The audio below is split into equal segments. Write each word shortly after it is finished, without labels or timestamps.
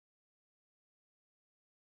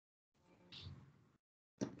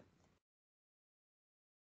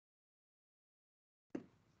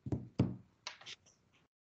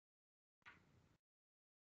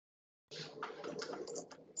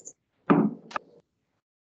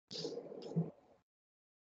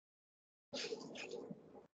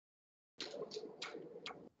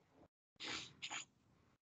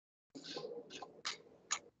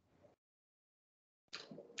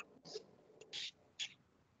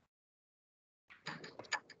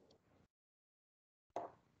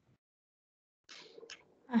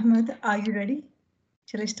Ahmed, are you ready?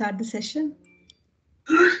 Shall I start the session?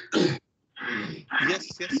 Yes,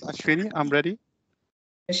 Ashwini, I'm ready.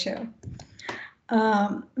 Sure.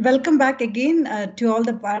 Welcome back again to all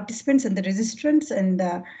the participants and the registrants, and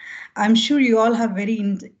I'm sure you all have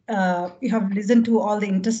you have listened to all the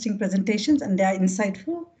interesting presentations, and they are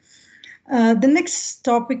insightful. The next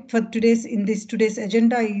topic for today's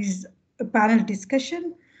agenda is a panel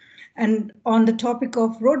discussion, and on the topic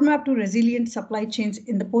of roadmap to resilient supply chains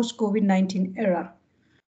in the post-COVID-19 era.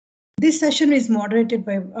 This session is moderated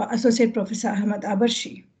by Associate Professor Ahmed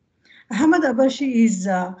Abarshi. Ahmed Abarshi is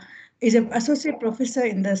an associate professor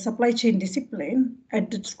in the supply chain discipline at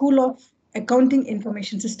the School of Accounting,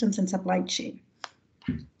 Information Systems and Supply Chain.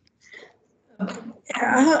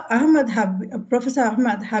 Professor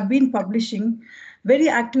Ahmed have been publishing, very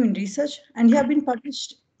active in research, and he have been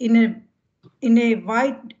published in a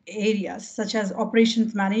wide areas such as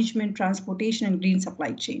operations management, transportation, and green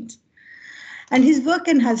supply chains. And his work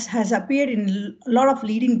has appeared in a lot of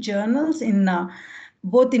leading journals in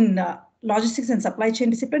both in logistics and supply chain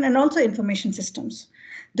discipline and also information systems.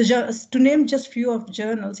 To name just few of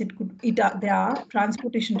journals, there are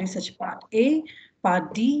Transportation Research Part A,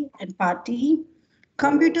 Part D, and Part E,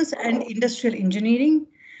 Computers and Industrial Engineering,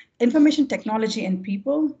 Information Technology and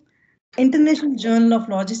People, International Journal of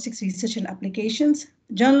Logistics Research and Applications,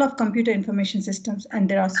 Journal of Computer Information Systems, and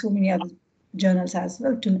there are so many other journals as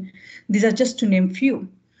well. These are just to name few.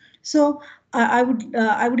 So I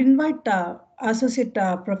would invite Associate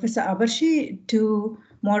Professor Abarshi to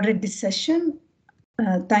moderate this session.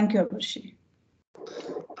 Thank you, Abarshi.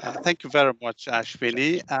 Thank you very much,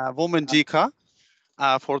 Ashwini. Womanjika,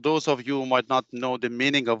 for those of you who might not know the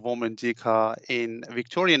meaning of Womanjika, in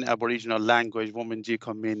Victorian Aboriginal language,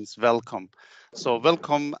 Womanjika means welcome. So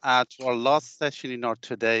welcome to our last session in our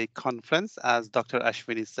today conference. As Dr.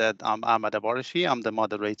 Ashwini said, I'm Ahmed Abarshi. I'm the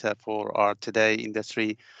moderator for our today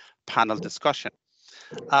industry panel discussion.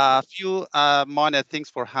 A few minor things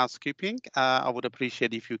for housekeeping. I would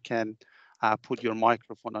appreciate if you can put your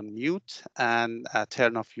microphone on mute and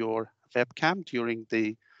turn off your webcam during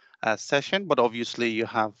the session, but obviously you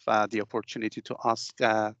have the opportunity to ask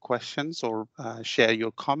questions or share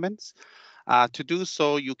your comments. To do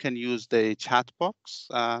so, you can use the chat box.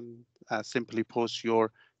 Simply post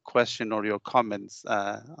your question or your comments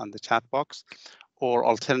on the chat box, or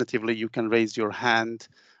alternatively, you can raise your hand,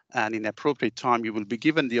 and in appropriate time, you will be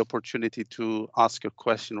given the opportunity to ask your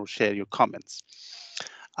question or share your comments.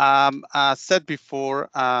 As said before,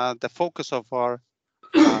 the focus of our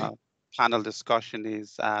panel discussion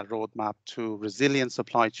is a roadmap to resilient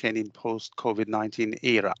supply chain in post-COVID-19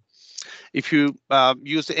 era. If you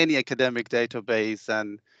use any academic database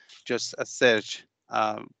and just search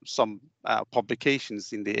some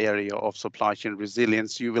publications in the area of supply chain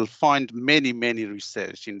resilience, you will find many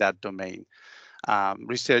research in that domain.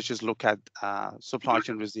 Researchers look at supply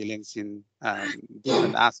chain resilience in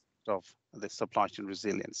different aspects of the supply chain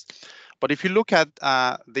resilience. But if you look at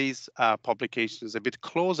these publications a bit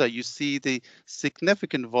closer, you see the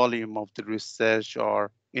significant volume of the research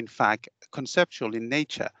are in fact conceptual in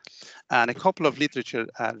nature. And a couple of literature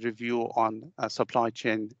review on supply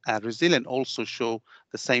chain resilience also show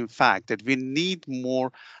the same fact, that we need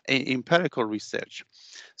more empirical research.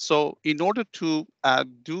 So in order to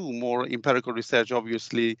do more empirical research,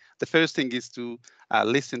 obviously, the first thing is to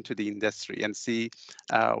listen to the industry and see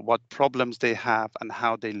what problems they have and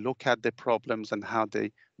how they look at the problems and how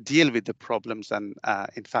they deal with the problems, and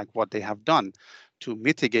in fact, what they have done to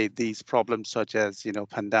mitigate these problems, such as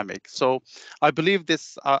pandemic. So I believe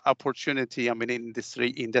this opportunity,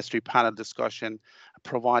 industry panel discussion,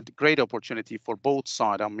 provide great opportunity for both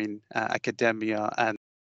sides. Academia and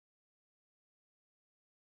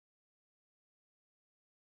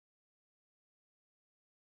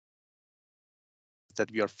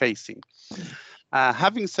that we are facing.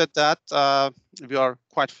 Having said that, we are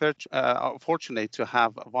quite fortunate to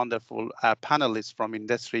have wonderful panelists from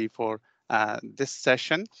industry for this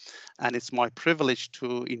session, and it's my privilege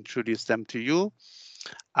to introduce them to you.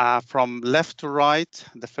 From left to right,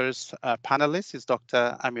 the first panelist is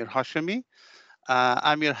Dr. Amir Hashemi.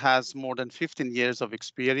 Amir has more than 15 years of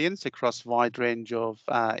experience across a wide range of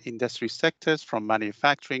industry sectors, from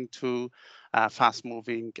manufacturing to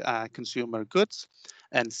fast-moving consumer goods,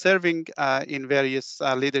 and serving in various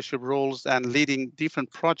leadership roles and leading different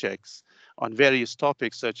projects on various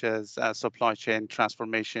topics such as supply chain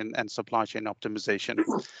transformation and supply chain optimization.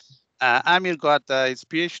 Amir got his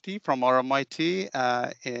PhD from RMIT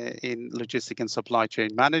in logistic and supply chain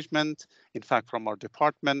management, in fact, from our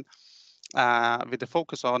department, with a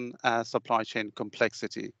focus on supply chain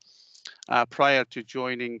complexity. Prior to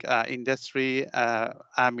joining industry,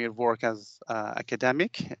 Amir worked as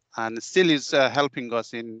academic and still is helping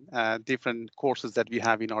us in different courses that we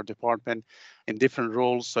have in our department in different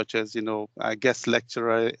roles, such as guest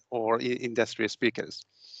lecturer or industry speakers.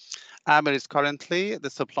 Amir is currently the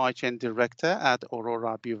supply chain director at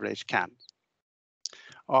Aurora Beverage Can.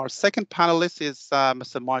 Our second panelist is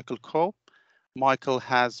Mr. Michael Cope. Michael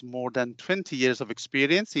has more than 20 years of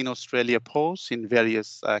experience in Australia Post in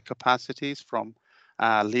various capacities, from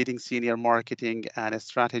leading senior marketing and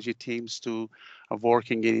strategy teams to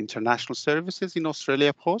working in international services in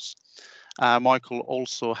Australia Post. Michael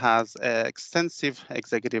also has extensive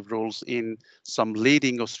executive roles in some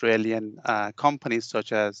leading Australian companies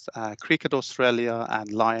such as Cricket Australia and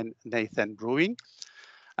Lion Nathan Brewing.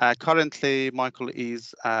 Currently, Michael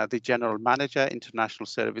is the General Manager, International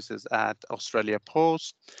Services at Australia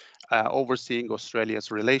Post, overseeing Australia's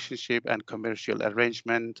relationship and commercial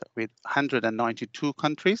arrangement with 192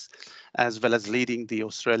 countries, as well as leading the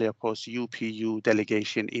Australia Post UPU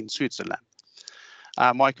delegation in Switzerland.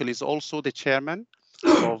 Michael is also the chairman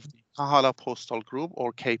of the Kahala Postal Group,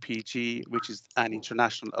 or KPG, which is an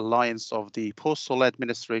international alliance of the postal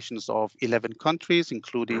administrations of 11 countries,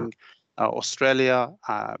 including Australia,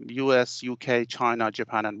 US, UK, China,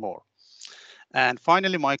 Japan, and more. And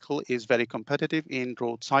finally, Michael is very competitive in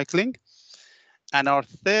road cycling. And our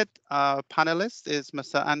third panelist is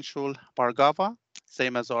Mr. Anshul Bhargava,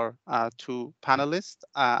 same as our two panelists.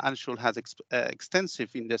 Anshul has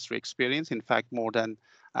extensive industry experience, in fact, more than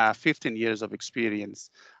 15 years of experience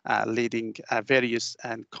leading various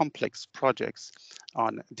and complex projects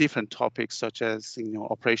on different topics such as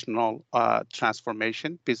operational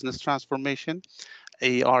transformation, business transformation,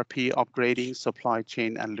 ERP upgrading, supply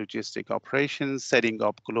chain and logistic operations, setting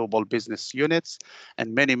up global business units,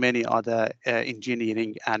 and many, many other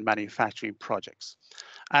engineering and manufacturing projects.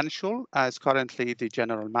 Anshul is currently the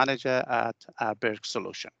General Manager at Berg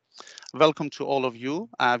Solution. Welcome to all of you.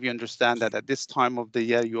 We understand that at this time of the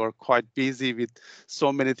year, you are quite busy with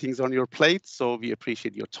so many things on your plate, so we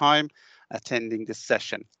appreciate your time attending this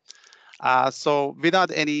session. So without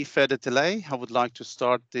any further delay, I would like to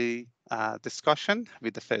start the discussion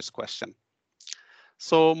with the first question.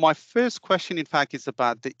 So my first question, in fact, is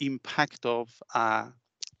about the impact of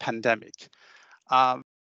pandemic.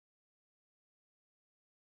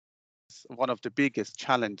 One of the biggest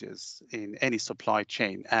challenges in any supply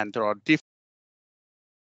chain, and there are different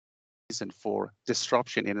reasons for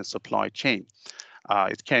disruption in a supply chain.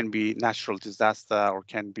 It can be natural disaster, or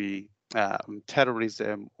can be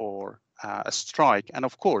terrorism, or a strike, and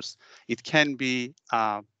of course, it can be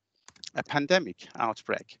a pandemic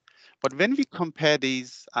outbreak. But when we compare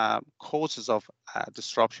these causes of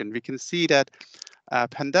disruption, we can see that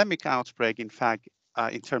pandemic outbreak, in fact,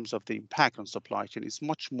 in terms of the impact on supply chain, is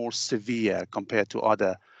much more severe compared to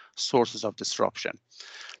other sources of disruption.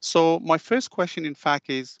 So my first question, in fact,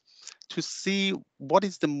 is to see what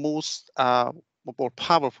is the most more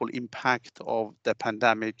powerful impact of the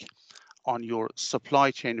pandemic on your supply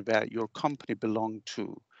chain where your company belongs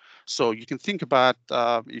to. So you can think about,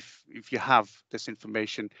 if you have this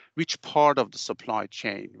information, which part of the supply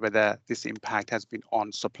chain, whether this impact has been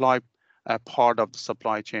on supply part of the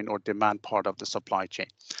supply chain or demand part of the supply chain.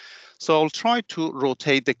 So I'll try to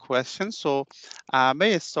rotate the question. So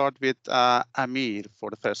may I start with Amir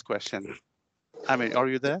for the first question? Amir, are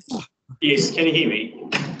you there? Yes, can you hear me?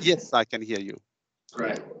 Yes, I can hear you.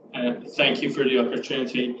 Great. Thank you for the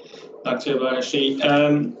opportunity, Dr. Barashi.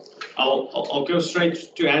 I'll go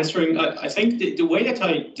straight to answering. I think the way that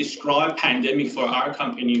I describe pandemic for our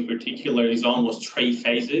company in particular is almost 3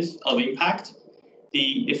 phases of impact.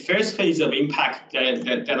 The first phase of impact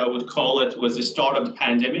that I would call it was the start of the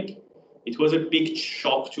pandemic. It was a big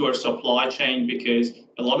shock to our supply chain because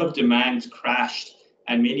a lot of demand crashed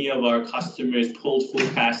and many of our customers pulled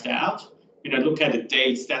forecast out. When I look at the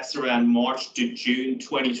dates, that's around March to June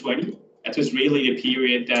 2020. That was really the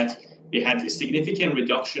period that we had a significant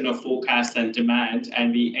reduction of forecast and demand,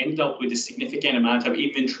 and we ended up with a significant amount of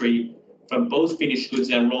inventory from both finished goods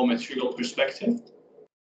and raw material perspective.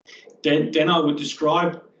 Then I would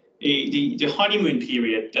describe the honeymoon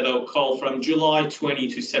period that I'll call from July 20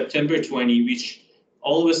 to September 20, which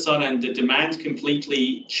all of a sudden the demand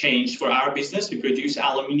completely changed for our business. We produce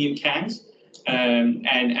aluminium cans, and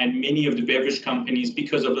many of the beverage companies,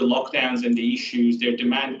 because of the lockdowns and the issues, their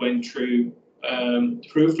demand went through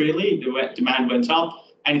really, the demand went up,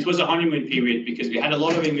 and it was a honeymoon period because we had a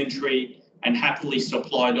lot of inventory and happily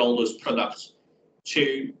supplied all those products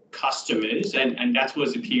to customers, and that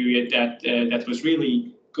was a period that was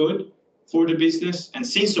really good for the business. And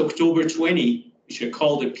since October 20, which we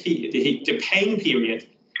call the pain period,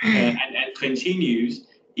 and continues,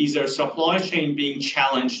 is our supply chain being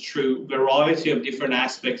challenged through a variety of different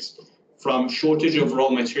aspects, from shortage of raw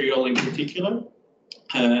material in particular.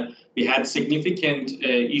 We had significant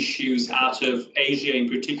issues out of Asia in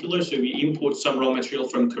particular. So we import some raw material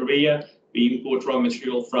from Korea, we import raw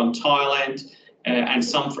material from Thailand, and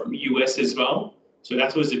some from US as well. So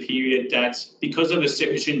that was a period that, because of a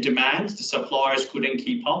surge in demand, the suppliers couldn't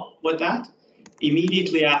keep up with that.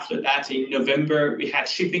 Immediately after that, in November, we had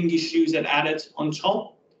shipping issues that added on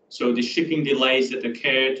top. So the shipping delays that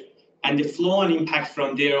occurred, and the flow-on impact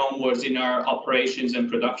from there onwards in our operations and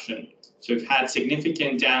production. So we've had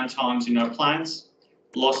significant downtimes in our plants,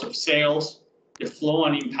 loss of sales, the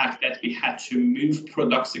flow-on impact that we had to move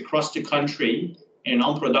products across the country in an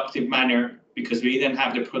unproductive manner because we didn't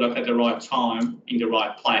have the product at the right time in the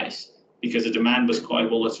right place, because the demand was quite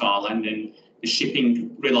volatile and then the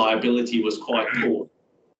shipping reliability was quite poor.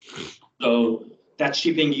 So that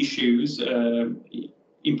shipping issues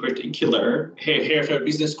in particular hurt our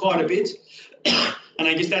business quite a bit. And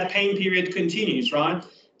I guess that pain period continues, right?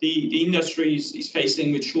 The industry is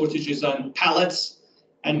facing with shortages on pallets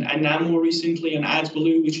and now more recently on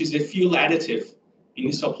AdBlue, which is a fuel additive in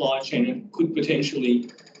the supply chain and could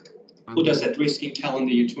potentially put us at risk in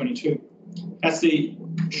calendar year 22. That's the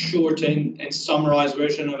short and summarized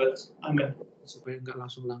version of it. Supaya nggak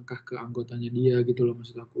langsung langkah ke anggotanya dia gitu loh,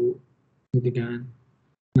 maksud aku. Gitu kan.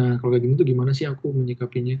 Nah, kalau kayak gitu gimana sih aku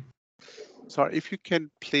menyikapinya? Sorry, if you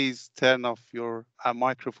can please turn off your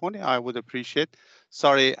microphone, I would appreciate.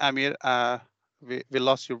 Sorry, Amir, we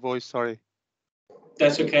lost your voice, sorry.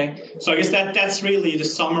 That's okay. So I guess that's really the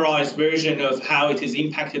summarized version of how it has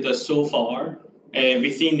impacted us so far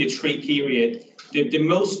within the trade period. The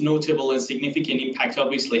most notable and significant impact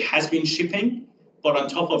obviously has been shipping, but on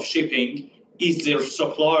top of shipping is the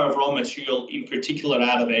supply of raw material, in particular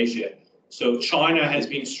out of Asia. So China has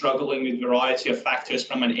been struggling with a variety of factors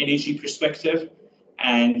from an energy perspective,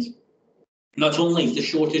 and not only the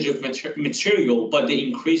shortage of material, but the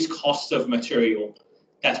increased cost of material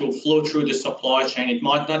that will flow through the supply chain. It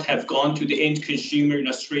might not have gone to the end consumer in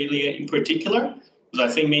Australia in particular,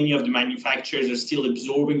 because I think many of the manufacturers are still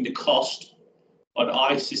absorbing the cost, but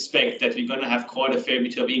I suspect that we're going to have quite a fair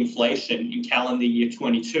bit of inflation in calendar year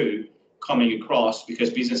 22 coming across,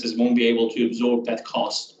 because businesses won't be able to absorb that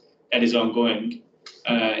cost that is ongoing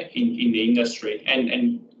in the industry.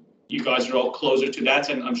 And you guys are all closer to that,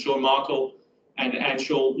 and I'm sure Marco and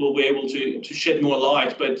Anshul will be able to shed more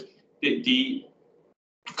light, but the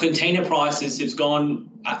container prices has gone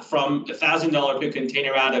from $1,000 per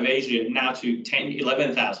container out of Asia now to 10,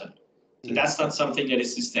 11,000. So that's not something that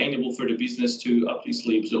is sustainable for the business to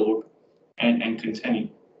obviously absorb and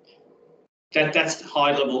contain. That's the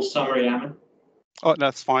high level summary, Amir. Oh,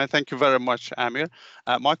 that's fine. Thank you very much, Amir.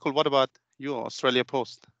 Michael, what about you, Australia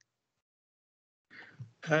Post?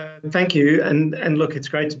 Thank you. And look, it's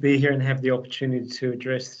great to be here and have the opportunity to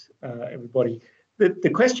address everybody.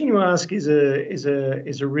 The question you ask is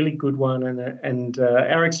a really good one, and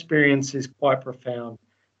our experience is quite profound.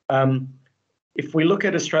 If we look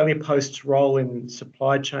at Australia Post's role in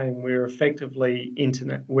supply chain, we're effectively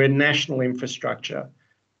we're national infrastructure,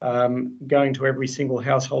 going to every single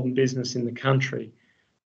household and business in the country.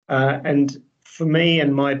 And for me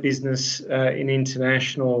and my business in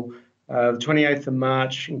international, the 28th of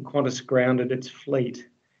March, Qantas grounded its fleet.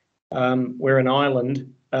 We're an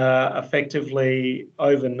island. Effectively,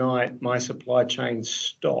 overnight, my supply chain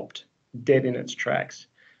stopped dead in its tracks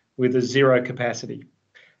with a zero capacity.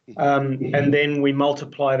 And then we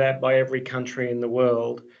multiply that by every country in the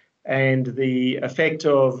world. And the effect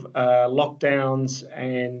of lockdowns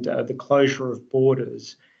and the closure of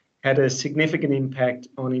borders had a significant impact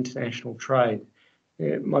on international trade.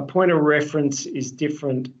 My point of reference is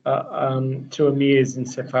different to Amir's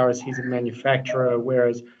insofar as he's a manufacturer,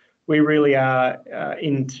 whereas we really are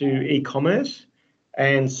into e-commerce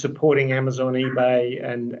and supporting Amazon, eBay,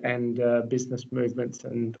 and business movements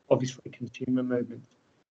and obviously consumer movements.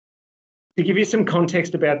 To give you some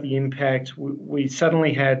context about the impact, we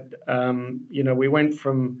suddenly had, we went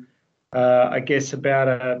from, I guess, about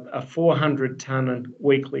a 400-ton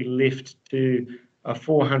weekly lift to a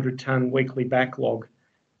 400-ton weekly backlog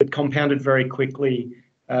that compounded very quickly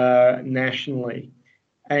nationally.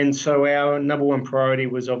 And so our number one priority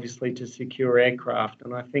was obviously to secure aircraft.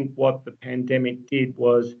 And I think what the pandemic did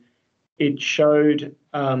was it showed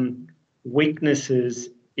weaknesses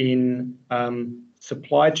in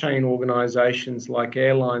supply chain organisations like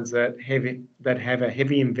airlines that have a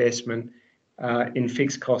heavy investment in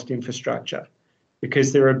fixed cost infrastructure,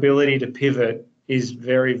 because their ability to pivot is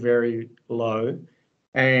very, very low,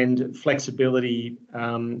 and flexibility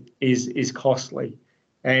is costly.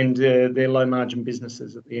 and they're low margin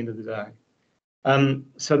businesses at the end of the day.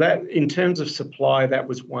 So that in terms of supply, that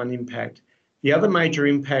was one impact. The other major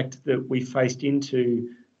impact that we faced into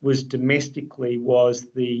was domestically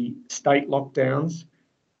was the state lockdowns,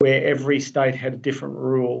 where every state had a different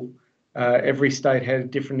rule, every state had a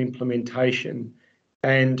different implementation.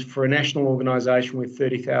 And for a national organisation with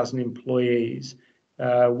 30,000 employees,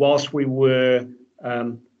 whilst we were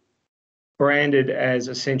branded as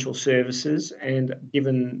essential services and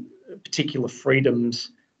given particular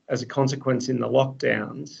freedoms as a consequence in the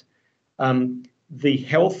lockdowns, the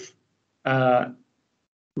health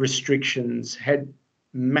restrictions had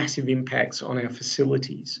massive impacts on our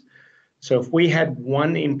facilities. So if we had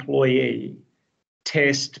one employee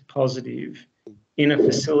test positive in a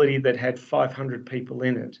facility that had 500 people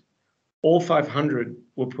in it, all 500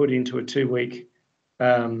 were put into a 2-week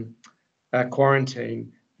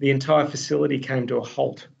quarantine. The entire facility came to a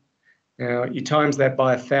halt. Now, you times that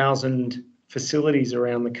by 1,000 facilities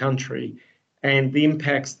around the country, and the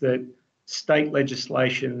impacts that state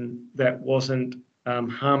legislation that wasn't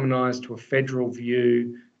harmonised to a federal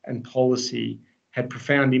view and policy had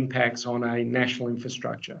profound impacts on a national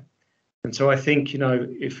infrastructure. And so I think, you know,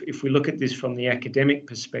 if we look at this from the academic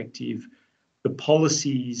perspective, the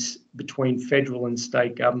policies between federal and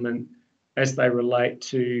state government as they relate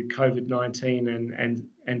to COVID-19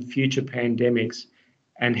 and future pandemics,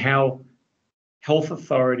 and how health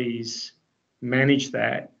authorities manage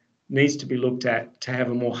that, needs to be looked at to have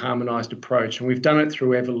a more harmonised approach. And we've done it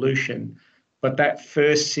through evolution, but that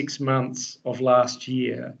first 6 months of last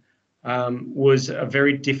year was a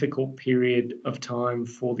very difficult period of time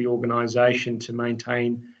for the organisation to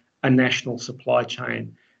maintain a national supply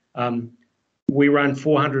chain. We run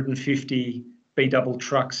 450 B-double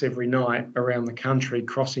trucks every night around the country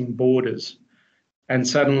crossing borders, and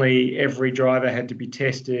suddenly every driver had to be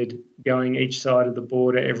tested going each side of the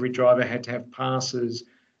border. Every driver had to have passes.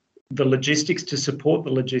 The logistics to support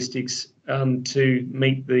the logistics to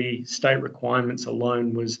meet the state requirements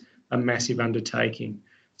alone was a massive undertaking.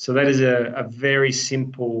 So that is a very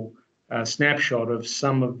simple snapshot of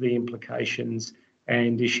some of the implications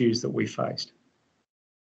and issues that we faced.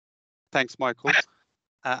 Thanks, Michael.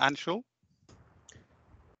 Anshul?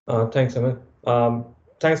 Thanks, Amit.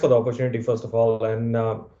 Thanks for the opportunity, first of all. And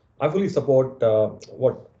I fully support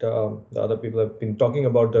what the other people have been talking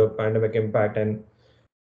about, the pandemic impact. And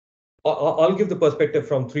I'll give the perspective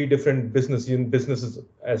from 3 different businesses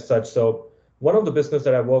as such. So one of the business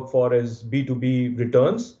that I work for is B2B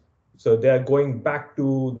returns. So they are going back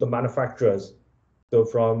to the manufacturers, so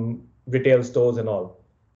from retail stores and all.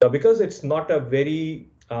 So because it's not a very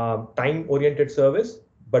time-oriented service,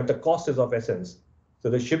 but the cost is of essence. So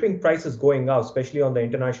the shipping price is going up, especially on the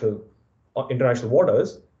international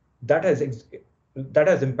waters. That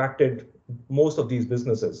has impacted most of these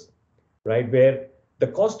businesses, right? Where the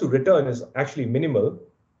cost to return is actually minimal,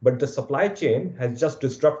 but the supply chain has just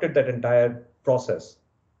disrupted that entire process,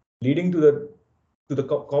 leading to the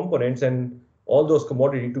components and all those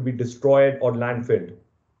commodities to be destroyed or landfilled.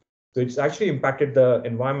 So it's actually impacted the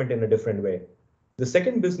environment in a different way. The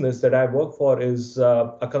second business that I work for is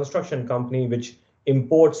a construction company which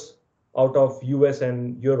imports out of US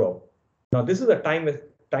and Europe. Now, this is a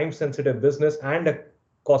time-sensitive business and a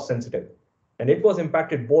cost-sensitive. And it was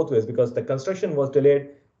impacted both ways because the construction was delayed.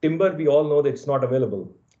 Timber, we all know that it's not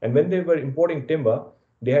available. And when they were importing timber,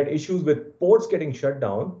 they had issues with ports getting shut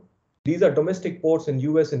down. These are domestic ports in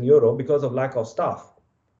US and Europe because of lack of staff,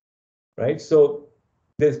 right? So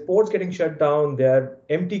there's ports getting shut down. There are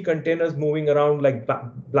empty containers moving around like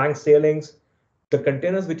blank sailings. The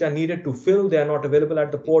containers which are needed to fill, they are not available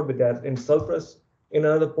at the port, but they are in surplus in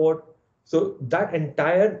another port. So that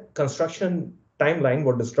entire construction timeline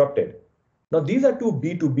was disrupted. Now, these are 2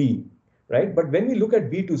 B2B, right? But when we look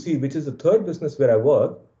at B2C, which is the third business where I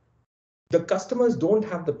work, the customers don't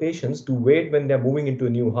have the patience to wait when they're moving into a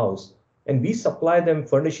new house. And we supply them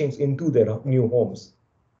furnishings into their new homes,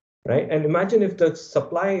 right? And imagine if the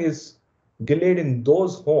supply is delayed in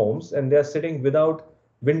those homes and they're sitting without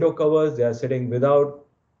window covers, they are sitting without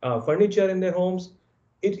furniture in their homes.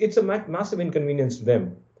 It's a massive inconvenience to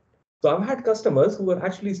them. So I've had customers who were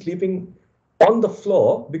actually sleeping on the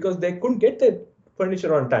floor because they couldn't get their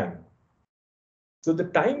furniture on time. So the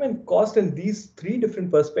time and cost in these 3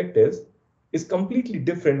 different perspectives is completely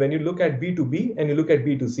different when you look at B2B and you look at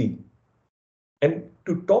B2C. And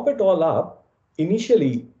to top it all up,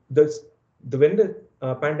 initially, when the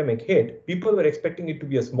pandemic hit, people were expecting it to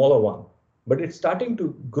be a smaller one. But it's starting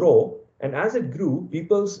to grow. And as it grew,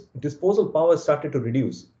 people's disposal power started to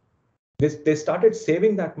reduce. They started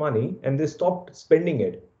saving that money and they stopped spending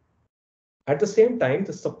it. At the same time,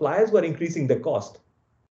 the suppliers were increasing the cost.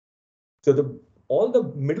 So all the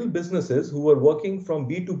middle businesses who were working from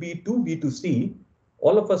B2B to B2C,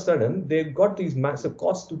 all of a sudden, they've got these massive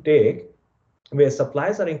costs to take where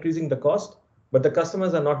suppliers are increasing the cost, but the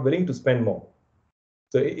customers are not willing to spend more.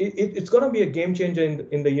 So it's going to be a game changer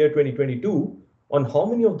in the year 2022 on how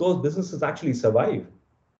many of those businesses actually survive.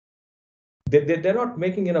 They're not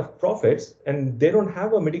making enough profits and they don't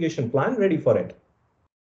have a mitigation plan ready for it.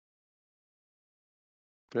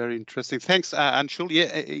 Very interesting. Thanks, Anshul. Yeah,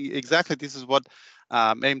 exactly. This is what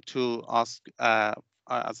I aim to ask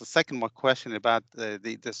as a second more question about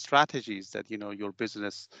the strategies that your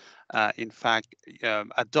business, in fact,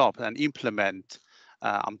 adopt and implement.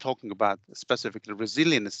 I'm talking about specifically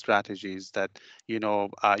resilient strategies that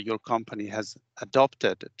your company has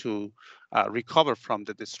adopted to recover from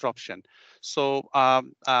the disruption. So I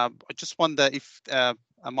just wonder if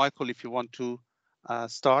Michael, if you want to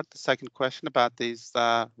start the second question about these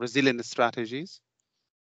resilient strategies.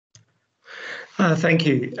 Thank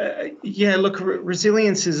you. Yeah, look,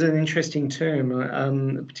 resilience is an interesting term,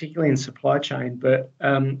 particularly in supply chain, but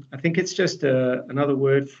I think it's just another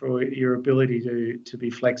word for your ability to be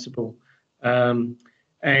flexible and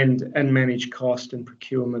manage cost and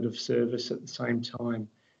procurement of service at the same time.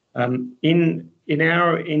 In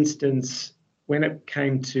our instance, when it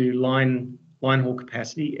came to line haul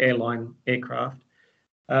capacity, aircraft,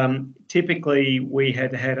 typically, we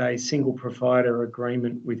had a single provider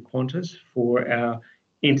agreement with Qantas for our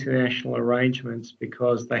international arrangements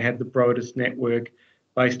because they had the broadest network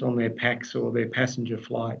based on their PAX or their passenger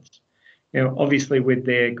flights. Now, obviously, with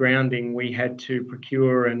their grounding, we had to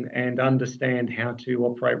procure and understand how to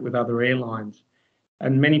operate with other airlines.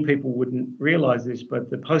 And many people wouldn't realise this, but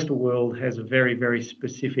the postal world has a very, very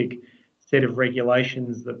specific set of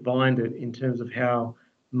regulations that bind it in terms of how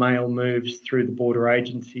mail moves through the border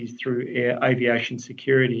agencies, through aviation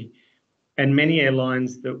security. And many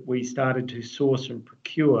airlines that we started to source and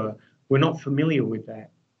procure were not familiar with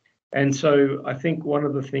that. And so I think one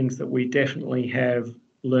of the things that we definitely have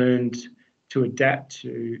learned to adapt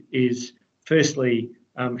to is firstly,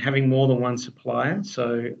 having more than one supplier.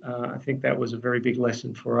 So I think that was a very big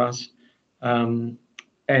lesson for us and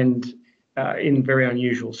in very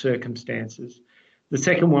unusual circumstances. The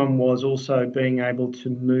second one was also being able to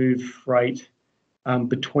move freight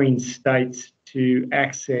between states to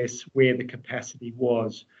access where the capacity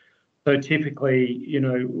was. So typically,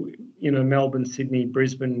 Melbourne, Sydney,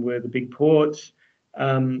 Brisbane were the big ports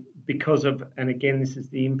because of, and again, this is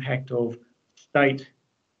the impact of state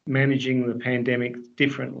managing the pandemic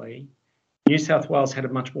differently. New South Wales had a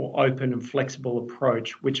much more open and flexible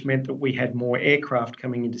approach, which meant that we had more aircraft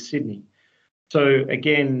coming into Sydney. So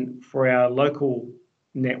again, for our local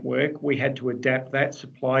network, we had to adapt that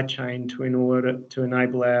supply chain in order to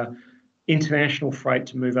enable our international freight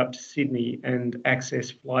to move up to Sydney and access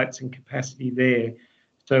flights and capacity there.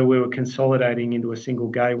 So we were consolidating into a single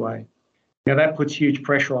gateway. Now that puts huge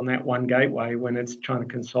pressure on that one gateway when it's trying to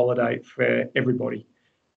consolidate for everybody.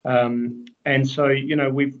 And so,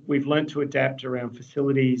 we've learned to adapt around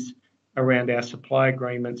facilities, around our supply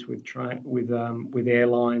agreements with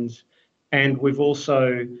airlines, and we've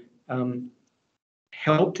also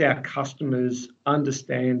helped our customers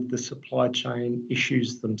understand the supply chain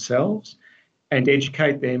issues themselves and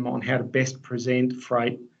educate them on how to best present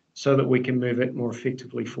freight so that we can move it more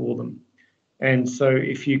effectively for them. And so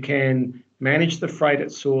if you can manage the freight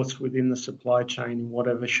at source within the supply chain in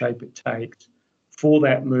whatever shape it takes for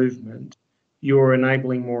that movement, you're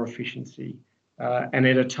enabling more efficiency. And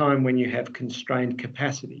at a time when you have constrained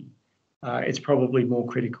capacity, it's probably more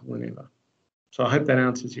critical than ever. So I hope that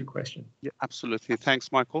answers your question. Yeah, absolutely.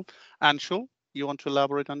 Thanks, Michael. Anshul, you want to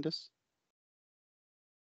elaborate on this?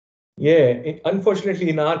 Yeah, unfortunately,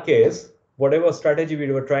 in our case, whatever strategy we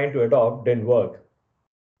were trying to adopt didn't work,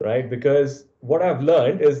 right? Because what I've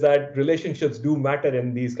learned is that relationships do matter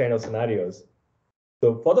in these kind of scenarios.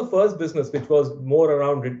 So for the first business, which was more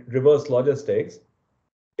around reverse logistics,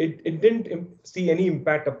 it didn't see any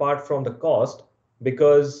impact apart from the cost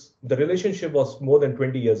because the relationship was more than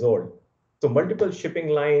 20 years old. So multiple shipping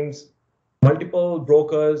lines, multiple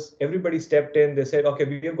brokers, everybody stepped in. They said, okay,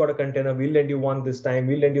 we've got a container. We'll lend you one this time.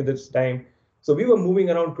 We'll lend you this time. So we were moving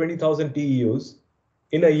around 20,000 TEUs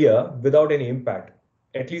in a year without any impact,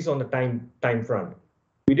 at least on the time front.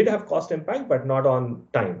 We did have cost impact, but not on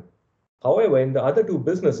time. However, in the other two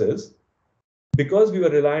businesses, because we were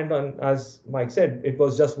reliant on, as Mike said, it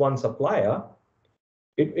was just one supplier,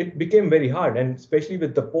 it became very hard. And especially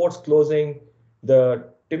with the ports closing, the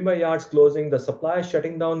timber yards closing, the suppliers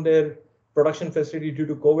shutting down their production facility due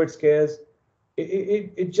to COVID scares,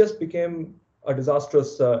 it just became a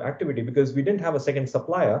disastrous activity because we didn't have a second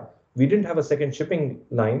supplier. We didn't have a second shipping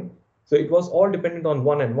line. So it was all dependent on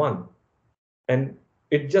one and one. And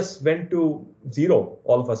it just went to zero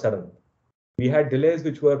all of a sudden. We had delays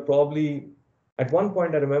which were probably, at one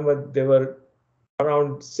point I remember there were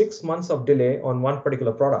around 6 months of delay on one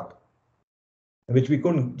particular product, which we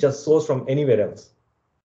couldn't just source from anywhere else.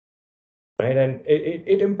 Right? And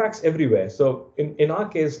it impacts everywhere. So in our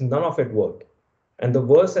case, none of it worked. And the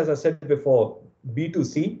worst, as I said before,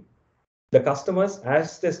 B2C, the customers,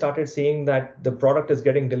 as they started seeing that the product is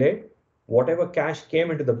getting delayed, whatever cash came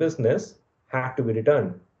into the business had to be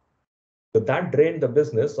returned. So that drained the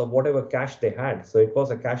business of whatever cash they had. So it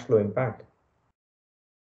was a cash flow impact.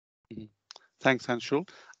 Thanks, Anshul.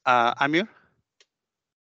 Amir?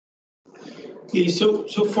 Yeah, so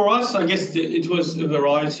for us, I guess it was a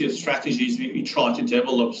variety of strategies we tried to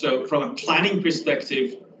develop. So from a planning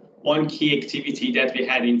perspective, one key activity that we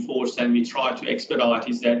had enforced and we tried to expedite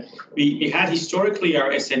is that we had historically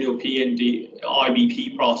our SNOP and the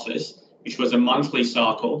IBP process, which was a monthly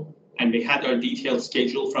cycle, and we had our detailed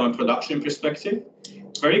schedule from a production perspective.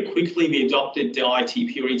 Very quickly, we adopted the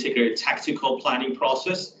ITP, or Integrated Tactical Planning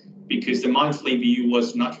process, because the monthly view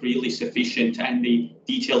was not really sufficient and the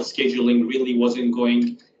detailed scheduling really wasn't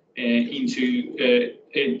going into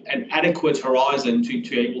an adequate horizon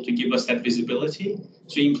to able to give us that visibility.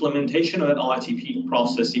 So implementation of an ITP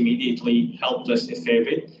process immediately helped us a fair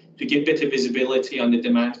bit to get better visibility on the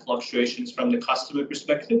demand fluctuations from the customer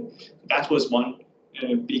perspective. That was one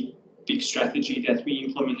big strategy that we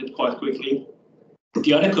implemented quite quickly.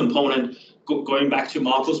 The other component, going back to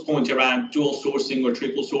Marco's point around dual sourcing or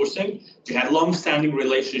triple sourcing, we had long-standing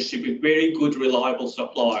relationship with very good, reliable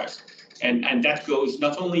suppliers. And that goes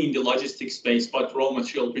not only in the logistics space, but raw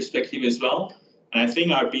material perspective as well. And I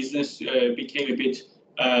think our business became a bit,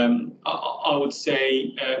 I would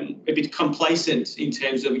say, a bit complacent in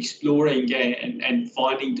terms of exploring and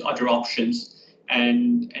finding other options.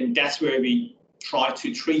 And that's where we try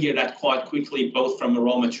to trigger that quite quickly, both from a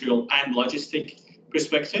raw material and logistic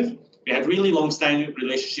perspective. We had really long-standing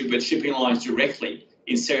relationship with shipping lines directly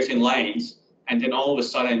in certain lanes, and then all of a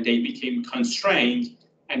sudden they became constrained,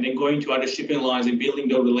 and then going to other shipping lines and building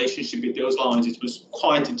the relationship with those lines, it was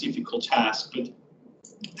quite a difficult task, but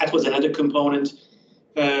that was another component.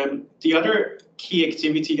 The other key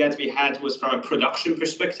activity that we had was from a production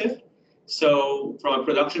perspective. So from a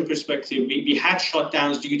production perspective, we had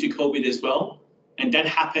shutdowns due to COVID as well, and that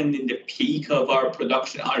happened in the peak of our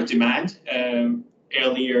production, our demand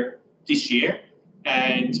earlier this year.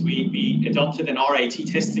 And we adopted an RAT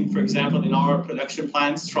testing, for example, in our production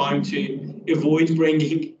plants, trying to avoid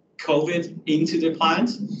bringing COVID into the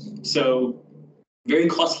plants. So very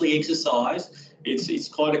costly exercise. It's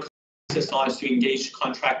quite a exercise to engage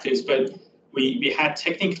contractors, but we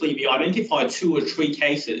identified 2 or 3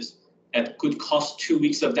 cases that could cost 2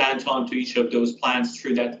 weeks of downtime to each of those plants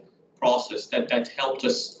through that process. That helped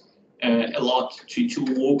us a lot to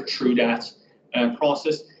walk through that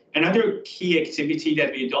process. Another key activity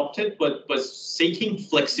that we adopted was seeking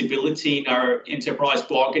flexibility in our enterprise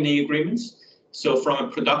bargaining agreements. So from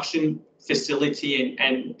a production facility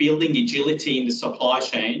and building agility in the supply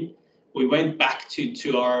chain, we went back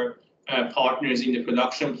to our partners in the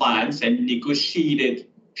production plants and negotiated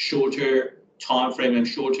shorter time frame and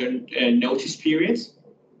shorter notice periods.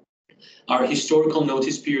 Our historical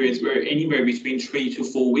notice periods were anywhere between 3 to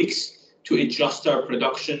 4 weeks to adjust our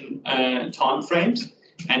production time frames.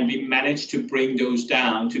 And we managed to bring those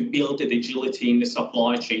down to build that agility in the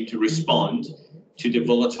supply chain to respond to the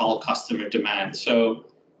volatile customer demand. So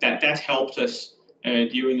that helped us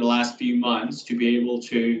during the last few months to be able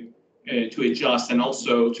to adjust and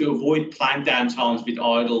also to avoid plant downtimes with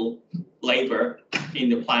idle labor in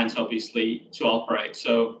the plants, obviously, to operate.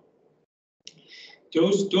 So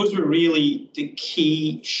those were really the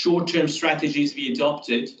key short-term strategies we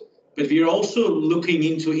adopted. But we are also looking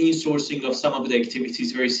into insourcing of some of the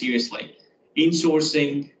activities very seriously.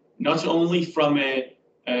 Insourcing not only from a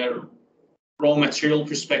raw material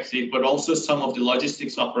perspective, but also some of the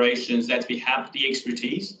logistics operations that we have the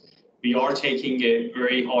expertise. We are taking a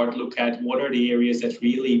very hard look at what are the areas that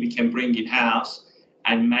really we can bring in-house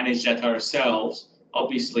and manage that ourselves.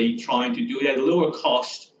 Obviously, trying to do that at a lower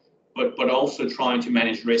cost, but also trying to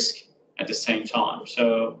manage risk at the same time.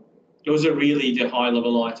 So those are really the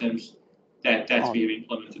high-level items that we have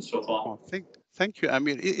implemented so far. Thank you. I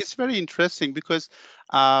mean, it's very interesting because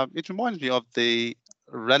it reminds me of the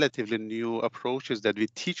relatively new approaches that we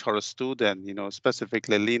teach our students,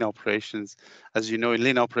 specifically lean operations. As you know, in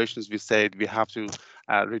lean operations, we said we have to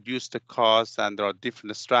reduce the costs, and there are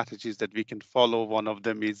different strategies that we can follow. One of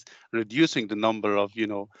them is reducing the number of,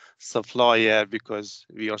 suppliers, because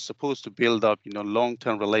we are supposed to build up,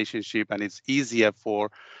 long-term relationship, and it's easier for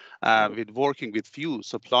with working with few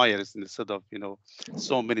suppliers instead of,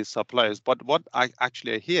 so many suppliers. But what I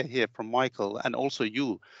actually hear here from Michael and also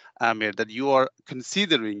you, Amir, that you are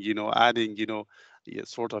considering, adding,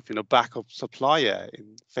 sort of, backup supplier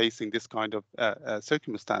in facing this kind of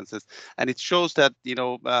circumstances. And it shows that,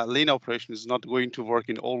 lean operation is not going to work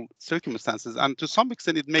in all circumstances. And to some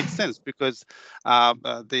extent, it makes sense because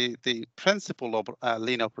the principle of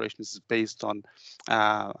lean operations is based on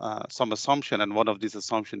some assumption. And one of these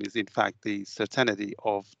assumptions is, in fact, the certainty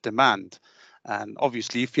of demand. And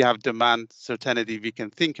obviously, if you have demand certainty, we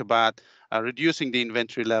can think about reducing the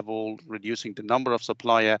inventory level, reducing the number of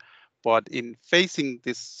supplier. But in facing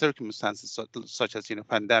these circumstances, such as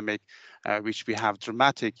pandemic, which we have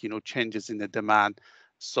dramatic changes in the demand,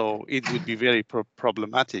 so it would be very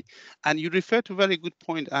problematic. And you refer to a very good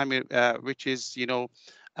point, Amir, which is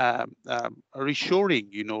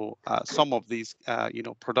reshoring some of these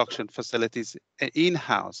production facilities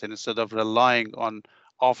in-house instead of relying on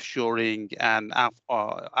offshoring and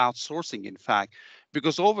outsourcing, in fact,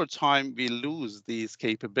 because over time we lose these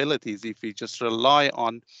capabilities if we just rely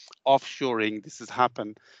on offshoring. This has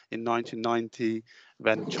happened in 1990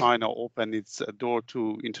 when China opened its door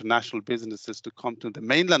to international businesses to come to the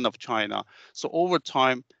mainland of China. So over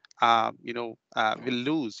time, we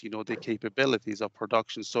lose, the capabilities of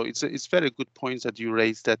production. So it's very good points that you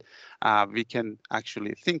raised that we can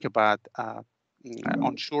actually think about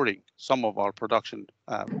onshoring some of our production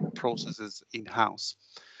processes in-house.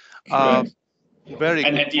 Very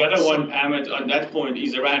and good. The other one, Ahmed, on that point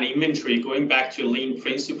is around inventory. Going back to lean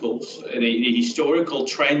principles, the historical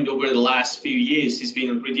trend over the last few years has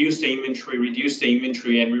been reduce the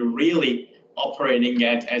inventory, and we're really operating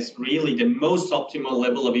at as really the most optimal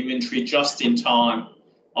level of inventory just-in-time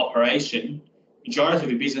operation. Majority of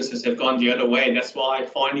the businesses have gone the other way. That's why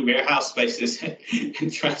finding warehouse spaces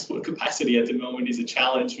and transport capacity at the moment is a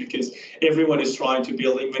challenge, because everyone is trying to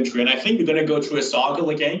build inventory. And I think we're going to go through a cycle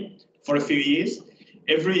again for a few years.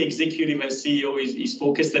 Every executive and CEO is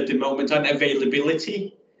focused at the moment on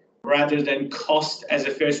availability rather than cost as a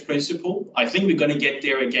first principle. I think we're going to get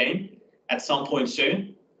there again at some point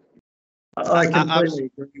soon. I completely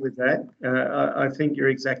agree with that. I think you're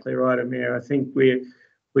exactly right, Amir. I think we're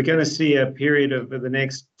going to see a period over the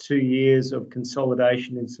next 2 years of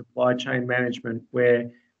consolidation in supply chain management, where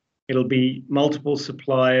it'll be multiple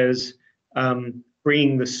suppliers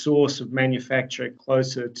bringing the source of manufacture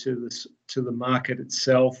closer to the market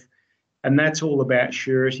itself, and that's all about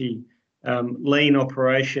surety. Lean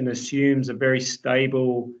operation assumes a very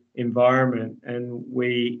stable environment, and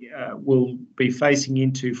we will be facing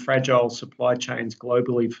into fragile supply chains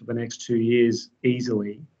globally for the next 2 years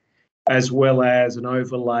easily, as well as an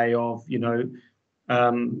overlay of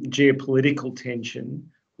geopolitical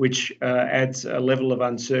tension, which adds a level of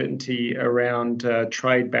uncertainty around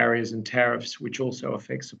trade barriers and tariffs, which also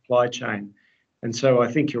affect supply chain. And so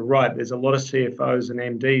I think you're right. There's a lot of CFOs and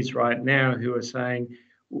MDs right now who are saying,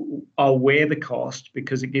 I'll wear the cost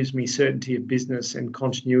because it gives me certainty of business and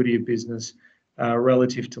continuity of business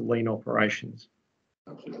relative to lean operations.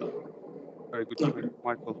 Very good point,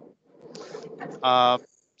 Michael.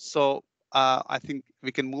 So I think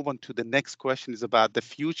we can move on to the next question, is about the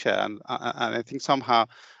future, and I think somehow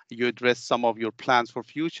you addressed some of your plans for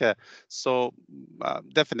future. So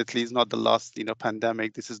definitely it's not the last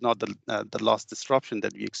pandemic. This is not the last disruption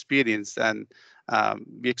that we experienced, and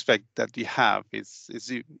we expect that we have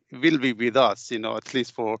will be with us at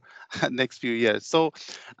least for next few years. So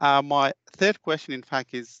my third question, in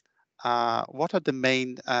fact, is what are the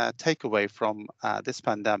main takeaway from this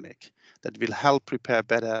pandemic that will help prepare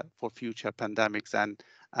better for future pandemics and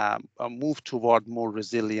move toward more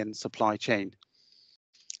resilient supply chain?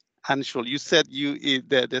 Anshul, you said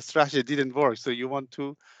the strategy didn't work, so you want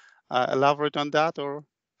to elaborate on that, or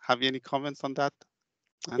have you any comments on that?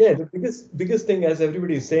 Anshul? Yeah, the biggest thing, as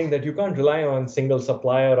everybody is saying, that you can't rely on single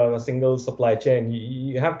supplier or a single supply chain.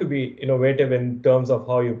 You have to be innovative in terms of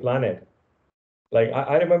how you plan it. Like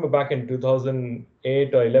I remember back in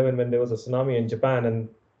 2008 or 11 when there was a tsunami in Japan, and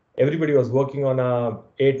everybody was working on a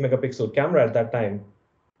 8-megapixel camera at that time.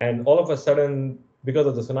 And all of a sudden, because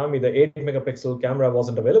of the tsunami, the 8-megapixel camera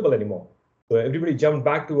wasn't available anymore. So everybody jumped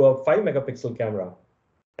back to a 5-megapixel camera.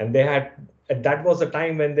 And that was the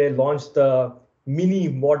time when they launched the mini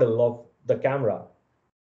model of the camera,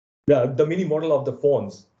 the mini model of the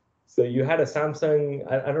phones. So you had a Samsung,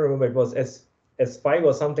 I don't remember, it was S5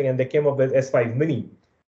 or something, and they came up with S5 Mini.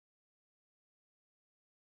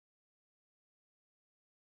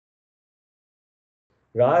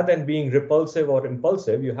 Rather than being repulsive or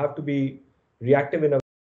impulsive, you have to be reactive in a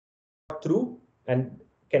through and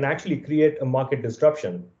can actually create a market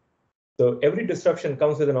disruption. So every disruption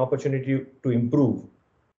comes with an opportunity to improve.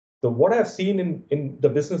 So what I've seen in the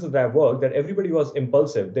businesses that I've worked, that everybody was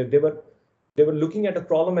impulsive. They were looking at a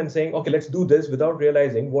problem and saying, okay, let's do this without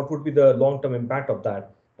realizing what would be the long-term impact of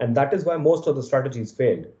that. And that is why most of the strategies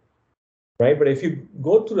failed, right? But if you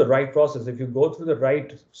go through the right process, if you go through the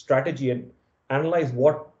right strategy and analyze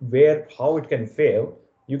what, where, how it can fail,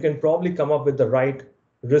 you can probably come up with the right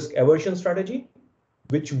risk aversion strategy,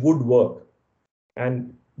 which would work.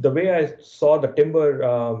 And the way I saw the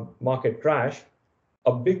timber market crash,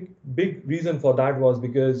 a big reason for that was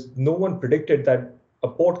because no one predicted that a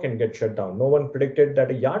port can get shut down. No one predicted that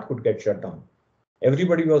a yard could get shut down.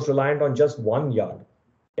 Everybody was reliant on just one yard.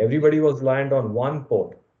 Everybody was reliant on one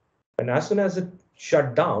port. And as soon as it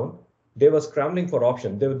shut down, they were scrambling for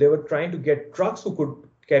options. They were trying to get trucks who could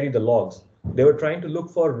carry the logs. They were trying to look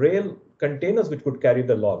for rail containers which could carry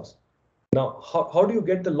the logs. Now, how do you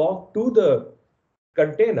get the log to the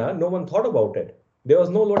container? No one thought about it. There was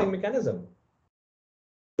no loading mechanism.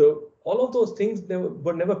 So all of those things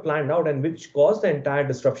were never planned out, and which caused the entire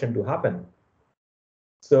disruption to happen.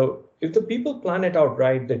 So if the people plan it out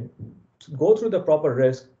right, they go through the proper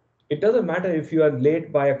risk, it doesn't matter if you are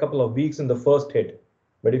late by a couple of weeks in the first hit.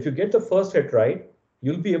 But if you get the first hit right,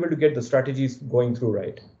 you'll be able to get the strategies going through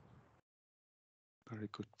right. Very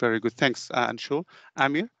good. Very good. Thanks, Anshu.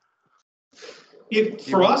 Amir? Yeah,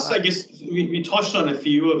 for us, I guess we touched on a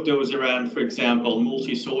few of those around, for example,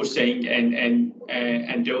 multi-sourcing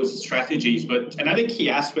and those strategies. But another key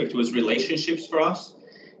aspect was relationships for us,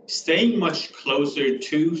 staying much closer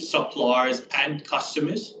to suppliers and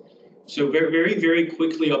customers. So very, very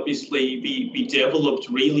quickly, obviously, we developed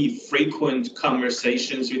really frequent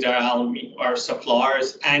conversations with our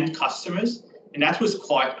suppliers and customers. And that was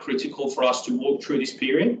quite critical for us to walk through this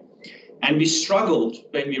period. And we struggled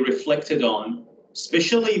when we reflected on,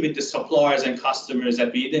 especially with the suppliers and customers,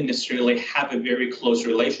 that we didn't necessarily have a very close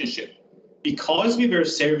relationship. Because we were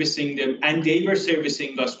servicing them and they were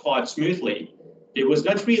servicing us quite smoothly, there was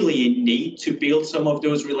not really a need to build some of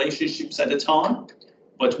those relationships at the time.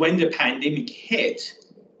 But when the pandemic hit,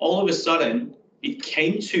 all of a sudden, it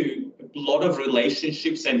came to a lot of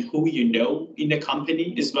relationships and who you know in the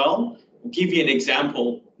company as well. I'll give you an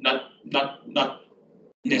example, not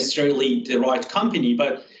necessarily the right company,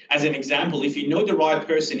 but as an example, if you know the right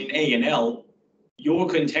person in A&L, your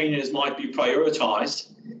containers might be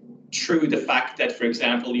prioritized through the fact that, for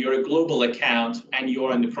example, you're a global account and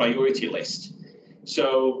you're on the priority list.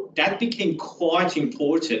 So that became quite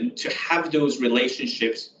important to have those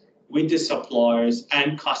relationships with the suppliers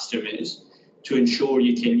and customers to ensure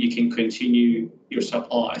you can continue your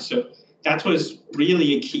supply. So that was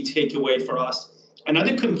really a key takeaway for us.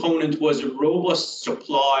 Another component was a robust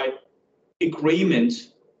supply agreement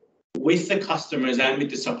with the customers and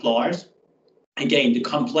with the suppliers. Again, the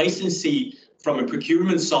complacency from a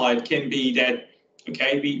procurement side can be that,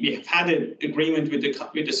 okay, we have had an agreement with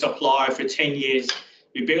the supplier for 10 years.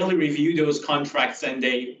 We barely review those contracts and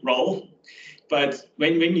they roll. But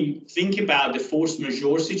when you think about the force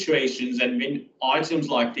majeure situations and when items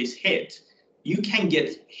like this hit, you can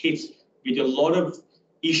get hit with a lot of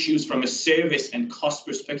issues from a service and cost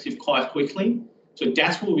perspective quite quickly. So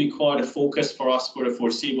that will be quite a focus for us for the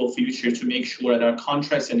foreseeable future, to make sure that our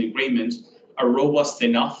contracts and agreements are robust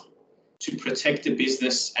enough to protect the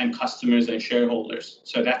business and customers and shareholders.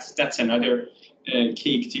 So that's another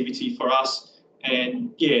key activity for us.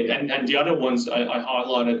 And yeah, and the other ones I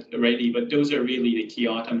highlighted already, but those are really the key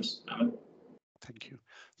items. Thank you.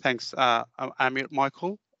 Thanks, Amir.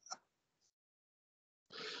 Michael?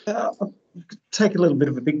 Take a little bit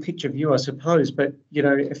of a big picture view, I suppose, but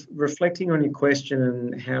if reflecting on your question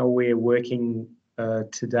and how we're working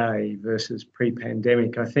today versus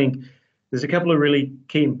pre-pandemic, I think there's a couple of really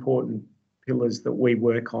key important pillars that we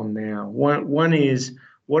work on now. One is,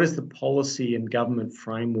 what is the policy and government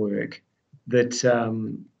framework that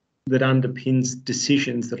that underpins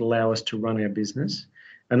decisions that allow us to run our business,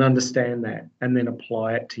 and understand that and then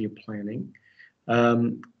apply it to your planning.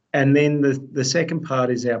 And then the second part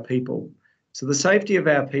is our people. So the safety of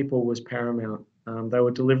our people was paramount. They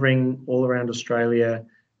were delivering all around Australia,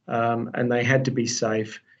 and they had to be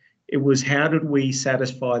safe. It was, how did we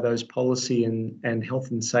satisfy those policy and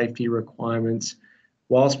health and safety requirements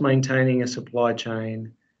whilst maintaining a supply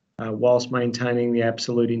chain, whilst maintaining the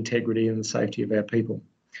absolute integrity and the safety of our people.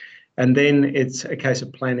 And then it's a case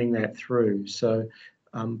of planning that through. So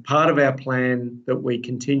part of our plan that we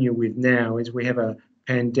continue with now is we have a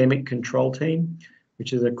pandemic control team,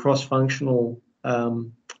 which is a cross-functional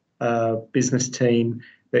business team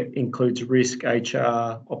that includes risk,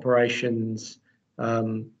 HR, operations,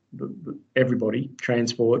 everybody,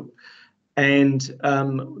 transport. and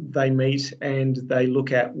they meet and they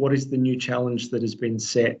look at what is the new challenge that has been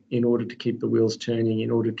set in order to keep the wheels turning, in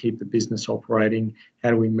order to keep the business operating.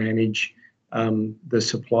 How do we manage the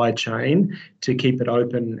supply chain to keep it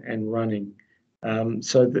open and running?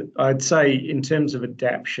 So I'd say in terms of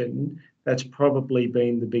adaptation, that's probably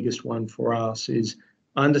been the biggest one for us, is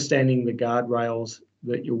understanding the guardrails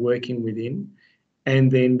that you're working within,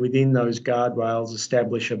 and then within those guardrails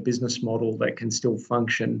establish a business model that can still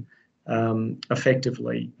function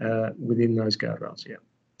effectively within those guardrails. Yeah,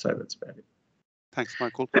 so that's about it. Thanks,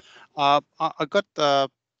 Michael. I got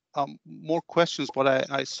more questions,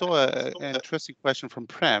 but I saw an interesting question from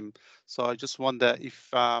Prem. So I just wonder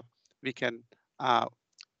if we can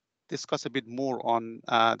discuss a bit more on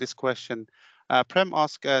this question. Prem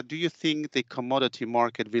asked, do you think the commodity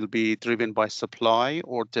market will be driven by supply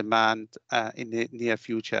or demand in the near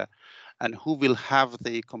future? And who will have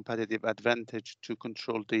the competitive advantage to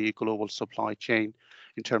control the global supply chain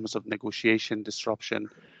in terms of negotiation disruption,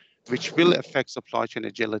 which will affect supply chain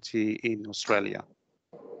agility in Australia?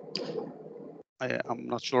 I'm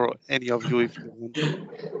not sure any of you if you want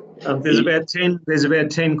to. There's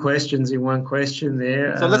about 10 questions in one question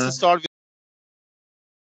there. So let's start with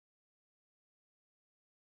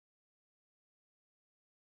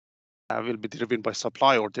will be driven by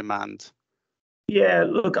supply or demand. Yeah,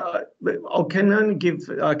 look, I can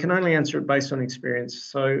only answer it based on experience.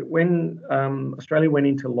 So when Australia went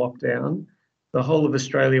into lockdown, the whole of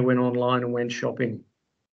Australia went online and went shopping.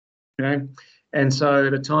 Okay, and so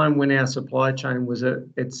at a time when our supply chain was at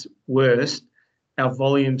its worst, our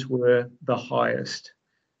volumes were the highest.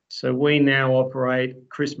 So we now operate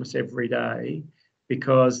Christmas every day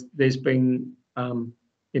because there's been,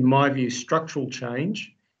 in my view, structural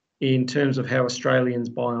change in terms of how Australians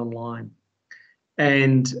buy online.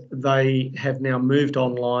 And they have now moved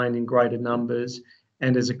online in greater numbers.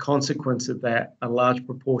 And as a consequence of that, a large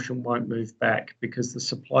proportion won't move back because the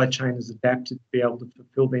supply chain has adapted to be able to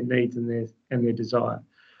fulfill their needs and their desire.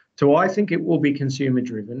 So I think it will be consumer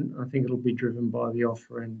driven. I think it'll be driven by the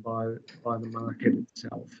offer and by the market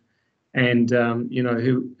itself. And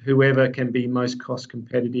whoever can be most cost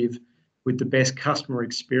competitive with the best customer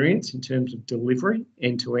experience in terms of delivery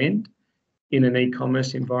end to end in an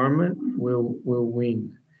e-commerce environment will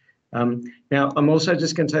win. Now, I'm also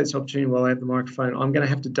just going to take this opportunity while I have the microphone. I'm going to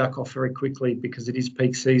have to duck off very quickly because it is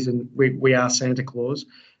peak season. We are Santa Claus,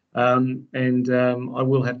 and I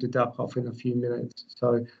will have to duck off in a few minutes.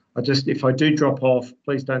 So if I do drop off,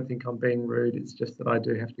 please don't think I'm being rude. It's just that I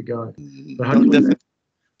do have to go.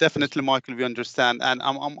 Definitely, Michael, we understand, and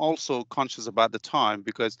I'm also conscious about the time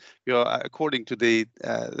because according to the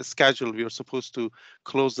schedule, we are supposed to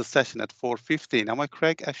close the session at 4:15. Am I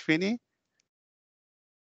correct, Ashwini?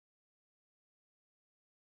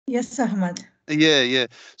 Yes, Ahmed. Yeah.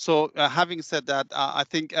 So having said that, I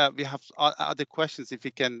think we have other questions. If we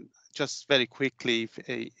can just very quickly, if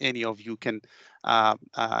any of you can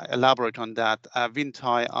elaborate on that.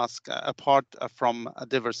 Vintai asked, apart from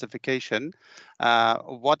diversification,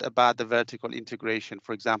 what about the vertical integration?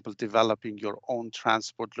 For example, developing your own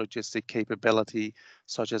transport logistic capability,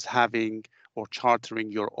 such as having or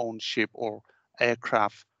chartering your own ship or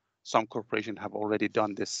aircraft. Some corporations have already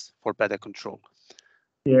done this for better control.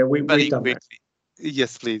 Yeah, we've done that.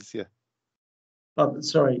 Yes, please. Yeah.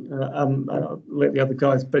 Sorry, I'll let the other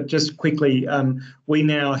guys, but just quickly, we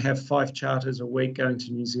now have 5 charters a week going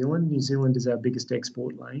to New Zealand. New Zealand is our biggest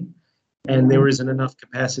export lane, and there isn't enough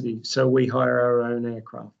capacity, so we hire our own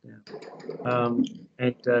aircraft now,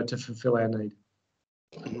 and to fulfill our need.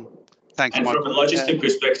 Thanks, and Mark. from a logistic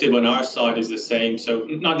perspective on our side is the same. So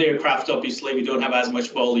not the aircraft, obviously, we don't have as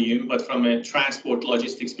much volume, but from a transport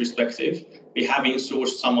logistics perspective, we have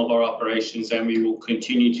insourced some of our operations and we will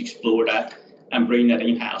continue to explore that and bring that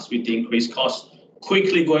in-house with the increased cost.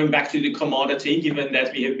 Quickly going back to the commodity, given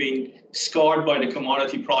that we have been scarred by the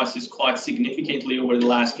commodity prices quite significantly over the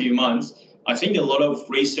last few months, I think a lot of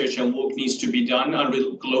research and work needs to be done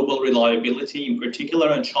on global reliability, in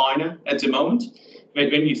particular in China at the moment. But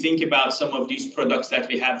when you think about some of these products that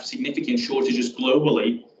we have significant shortages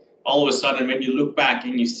globally, all of a sudden when you look back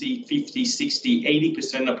and you see 50, 60,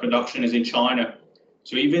 80% of production is in China.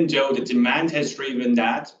 So even though the demand has driven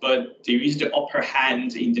that, but there is the upper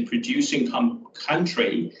hand in the producing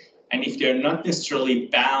country. And if they're not necessarily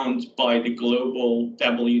bound by the global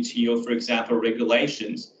WTO, for example,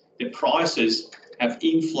 regulations, the prices have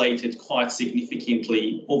inflated quite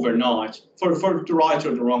significantly overnight for the right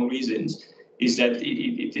or the wrong reasons, is that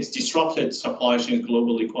it has disrupted supply chains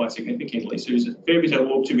globally quite significantly. So there's a fair bit of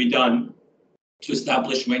work to be done to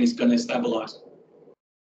establish when it's going to stabilize.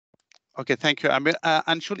 Okay, thank you, Amir.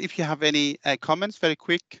 Anshul, if you have any comments, very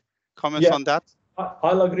quick comments on that?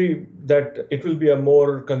 I'll agree that it will be a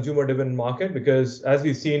more consumer-driven market because, as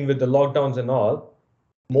we've seen with the lockdowns and all,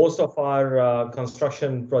 most of our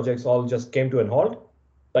construction projects all just came to a halt.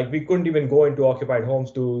 Like we couldn't even go into occupied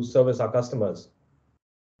homes to service our customers.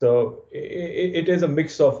 So it is a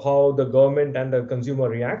mix of how the government and the consumer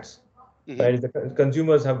reacts. Mm-hmm. Right? The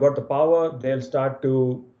consumers have got the power. They'll start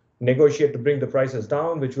to negotiate to bring the prices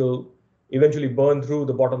down, which will eventually burn through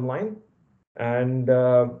the bottom line. And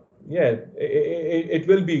yeah, it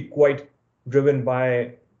will be quite driven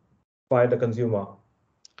by the consumer.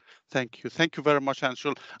 Thank you. Thank you very much,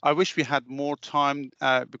 Anshul. I wish we had more time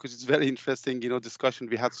because it's very interesting, discussion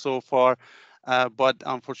we had so far. But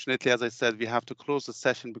unfortunately, as I said, we have to close the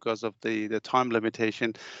session because of the time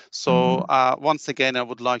limitation. So once again, I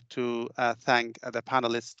would like to thank the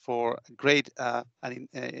panelists for great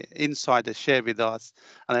insight they share with us.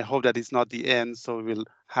 And I hope that is not the end. So we'll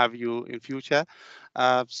have you in future.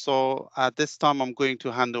 So at this time, I'm going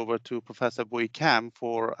to hand over to Professor Bui Kam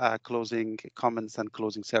for closing comments and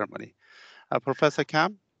closing ceremony. Professor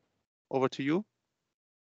Kam, over to you.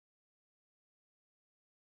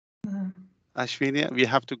 Ashwini, we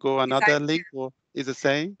have to go another link, or is it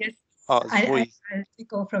saying? Yes, I'll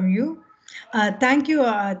take over from you. Thank you,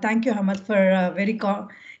 Hamad, for a very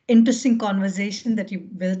interesting conversation that you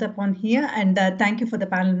built upon here, and thank you for the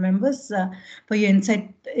panel members for your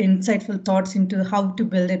insightful thoughts into how to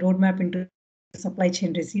build a roadmap into supply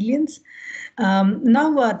chain resilience.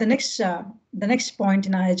 Now, the next point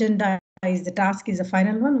in our agenda is the task is a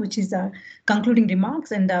final one, which is concluding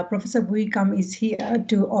remarks, and Professor Bui Kam is here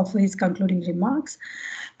to offer his concluding remarks.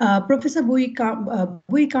 Professor Bui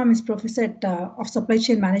Kam is Professor of Supply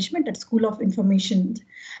Chain Management at School of Information,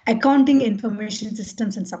 Accounting, Information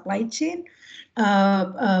Systems and Supply Chain.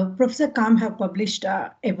 Professor Kam have published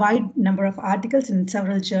a wide number of articles in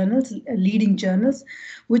several journals, leading journals,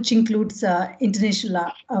 which includes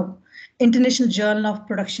International Journal of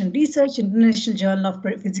Production Research, International Journal of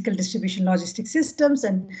Physical Distribution Logistics Systems,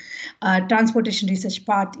 and Transportation Research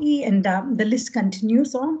Part E, and the list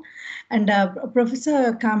continues on. And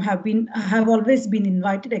Professor Kam have always been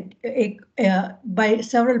invited by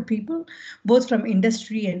several people, both from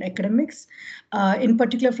industry and academics, in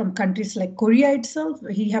particular from countries like Korea itself.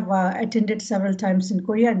 He have attended several times in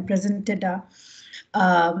Korea and presented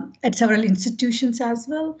at several institutions as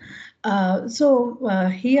well. So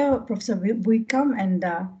here, Professor Bui Kam, and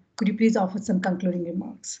could you please offer some concluding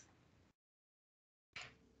remarks?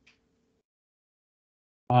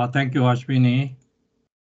 Thank you, Ashwini.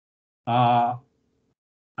 Are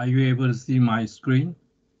you able to see my screen?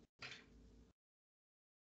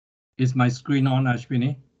 Is my screen on,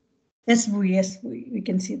 Ashwini? Yes, we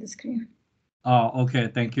can see the screen. Okay,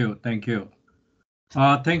 thank you. Thank you,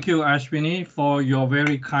 Ashwini, for your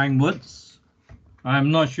very kind words.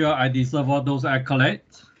 I'm not sure I deserve all those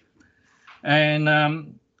accolades.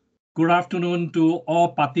 And good afternoon to all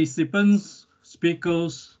participants,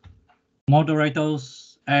 speakers,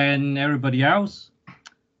 moderators, and everybody else.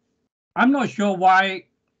 I'm not sure why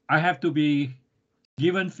I have to be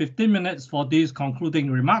given 15 minutes for these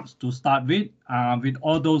concluding remarks to start with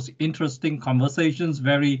all those interesting conversations,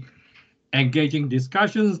 very engaging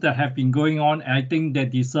discussions that have been going on. I think they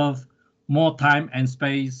deserve more time and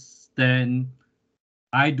space than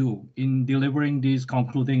I do in delivering these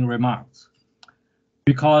concluding remarks.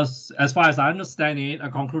 Because as far as I understand it, a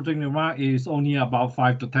concluding remark is only about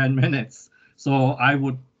 5 to 10 minutes. So I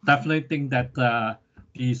would definitely think that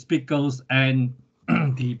the speakers and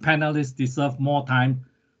the panelists deserve more time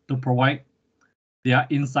to provide their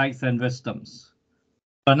insights and wisdoms.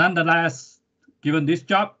 But nonetheless, given this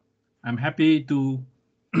job, I'm happy to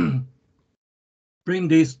bring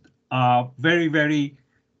this very, very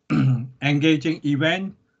engaging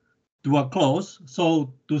event to a close.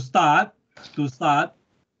 So to start,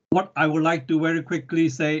 what I would like to very quickly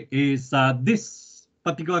say is this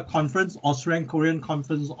particular conference, Australian Korean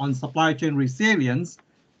Conference on Supply Chain Resilience,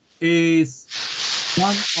 is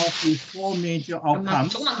one of the 4 major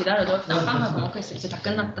outcomes.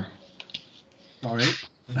 Sorry.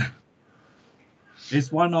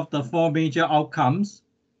 It's one of the 4 major outcomes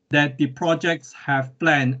that the projects have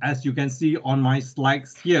planned, as you can see on my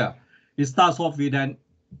slides here. It starts off with an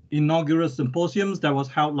inaugural symposium that was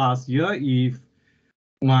held last year, if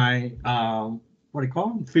my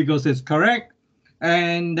figures is correct.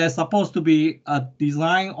 And there's supposed to be a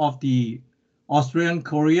design of the Australian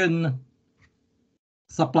Korean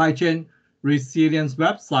supply chain resilience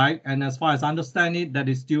website. And as far as I understand it, that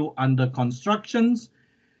is still under constructions.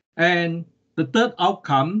 And the third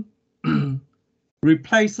outcome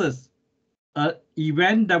replaces an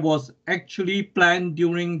event that was actually planned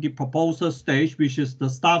during the proposal stage, which is the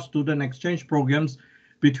staff-student exchange programs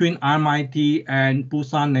between RMIT and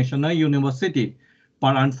Busan National University.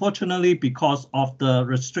 But unfortunately, because of the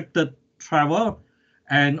restricted travel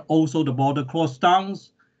and also the border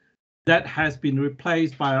close-downs, that has been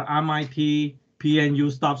replaced by an RMIT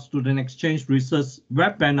PNU Staff-Student Exchange Research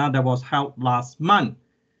webinar that was held last month.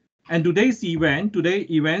 And today's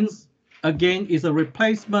events, again, is a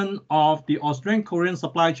replacement of the Australian-Korean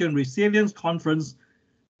Supply Chain Resilience Conference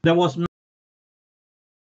that was in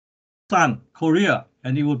Busan, Korea,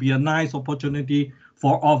 and it will be a nice opportunity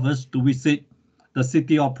for all of us to visit the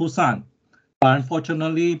city of Busan. But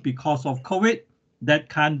unfortunately, because of COVID, that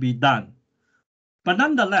can't be done. But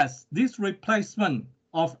nonetheless, this series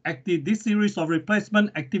of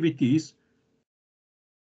replacement activities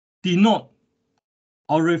denote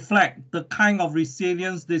or reflect the kind of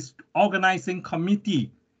resilience this organizing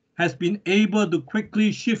committee has been able to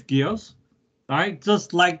quickly shift gears, right?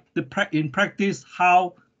 Just like in practice,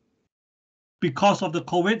 how because of the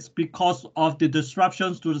COVID, because of the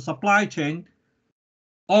disruptions to the supply chain,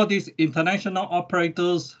 all these international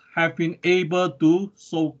operators have been able to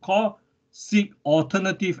so-called seek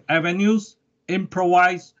alternative avenues,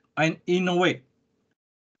 improvise and innovate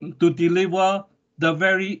to deliver the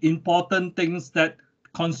very important things that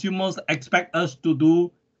consumers expect us to do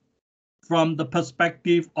from the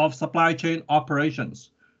perspective of supply chain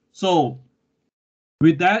operations. So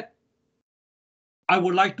with that, I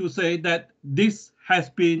would like to say that this has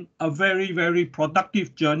been a very, very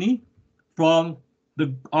productive journey for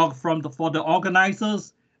the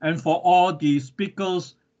organizers and for all the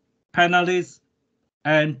speakers, panelists,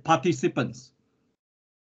 and participants.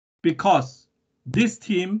 Because this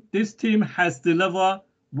team has delivered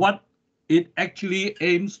what it actually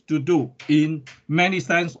aims to do in many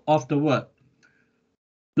sense of the word.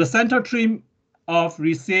 The central theme of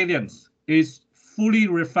resilience is fully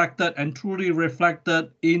reflected and truly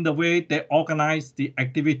reflected in the way they organize the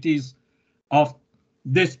activities of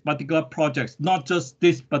this particular project, not just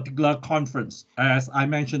this particular conference, as I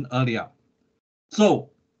mentioned earlier. So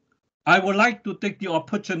I would like to take the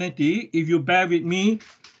opportunity, if you bear with me,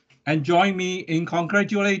 and join me in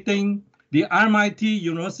congratulating the RMIT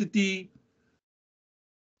University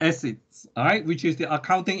ASICS, right, which is the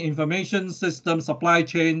Accounting Information System Supply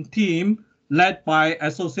Chain team led by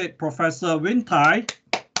Associate Professor Win Tai.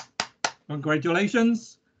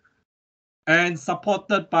 Congratulations. And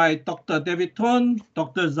supported by Dr. David Tuan,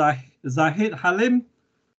 Dr. Zahid Halim,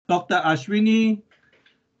 Dr. Ashwini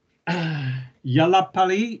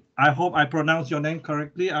Yalapali, I hope I pronounced your name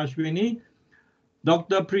correctly, Ashwini,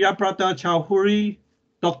 Dr. Priyaprata Chowhuri,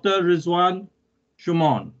 Dr. Rizwan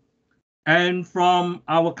Shumon. And from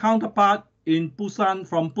our counterpart in Busan,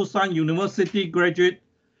 from Busan University Graduate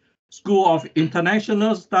School of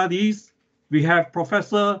International Studies, we have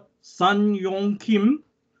Professor Sun Yong Kim,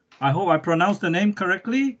 I hope I pronounced the name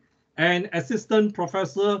correctly, and Assistant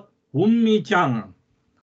Professor Wunmi Zhang.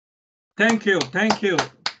 Thank you,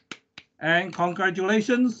 and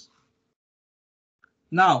congratulations.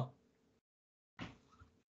 Now,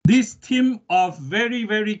 this team of very,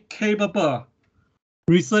 very capable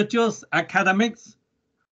researchers, academics,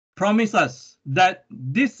 promise us that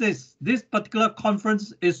this particular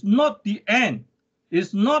conference is not the end.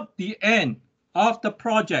 It's not the end of the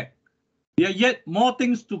project. There are yet more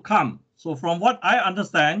things to come. So from what I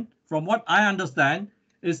understand,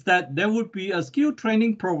 is that there would be a skill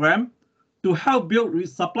training program to help build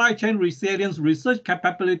supply chain resilience research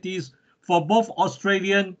capabilities for both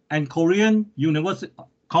Australian and Korean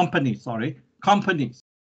companies.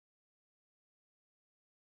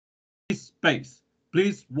 This space,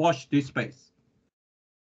 please watch this space.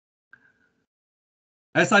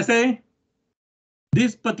 As I say,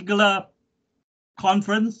 this particular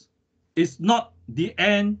conference is not the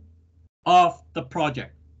end of the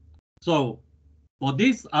project. So for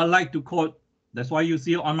this, I'd like to quote, that's why you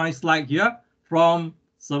see on my slide here, from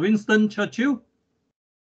Sir Winston Churchill.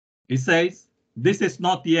 It says, "This is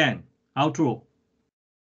not the end." How true.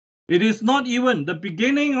 It is not even the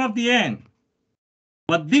beginning of the end,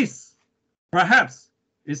 but this perhaps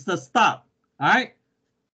is the start, right?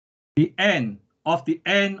 The end of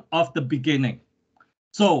the beginning.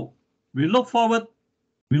 So we look forward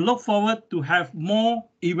to have more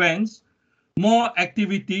events, more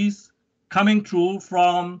activities coming through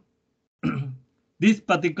from these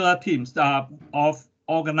particular teams of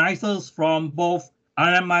organizers from both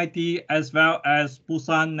RMIT as well as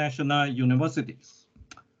Busan National Universities.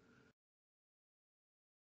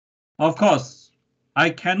 Of course, I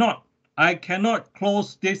cannot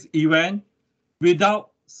close this event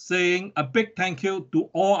without saying a big thank you to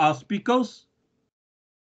all our speakers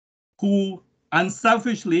who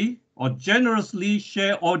unselfishly or generously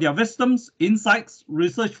share all their wisdoms, insights,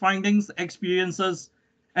 research findings, experiences,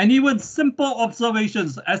 and even simple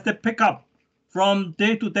observations as they pick up from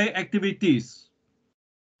day-to-day activities.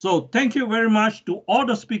 So thank you very much to all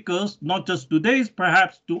the speakers, not just today's,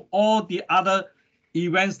 perhaps to all the other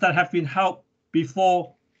events that have been held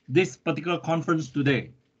before this particular conference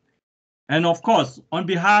today. And of course, on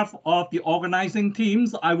behalf of the organizing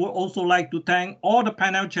teams, I would also like to thank all the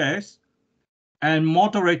panel chairs and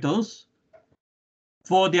moderators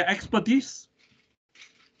for their expertise,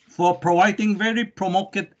 for providing very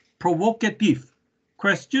provocative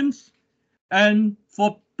questions, and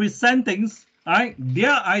for presenting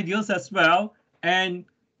their ideas as well, and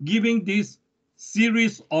giving this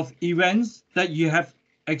series of events that you have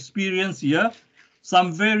experienced here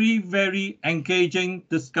some very, very engaging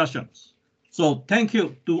discussions. So thank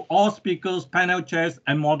you to all speakers, panel chairs,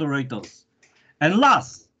 and moderators. And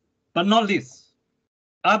last but not least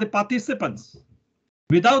are the participants.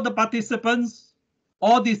 Without the participants,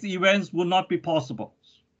 all these events would not be possible.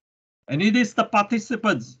 And it is the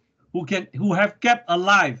participants who have kept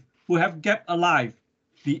alive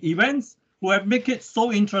the events, who have made it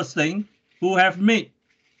so interesting, who have made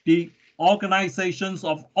the organizations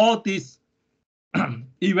of all these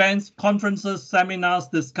events, conferences, seminars,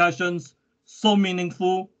 discussions so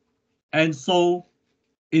meaningful and so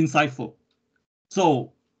insightful.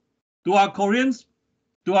 So to our Korean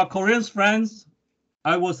friends,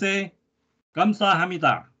 I will say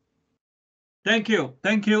감사합니다. Thank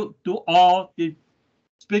you to all the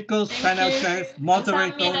speakers, panel chairs,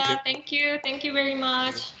 moderators. Thank you very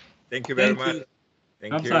much. Thank you very much.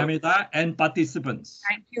 Thank you. 감사합니다, and participants.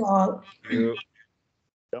 Thank you all. Thank you.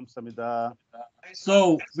 감사합니다.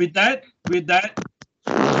 So with that,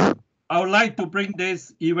 I would like to bring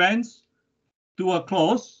this event to a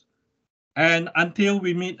close, and until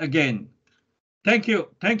we meet again. Thank you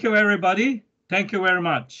everybody. Thank you very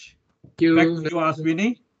much. Thank you. Back to you,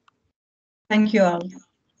 Ashwini. Thank you all.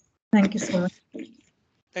 Thank you so much.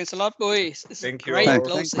 Thanks a lot, Bui. Thank you. Great Thanks,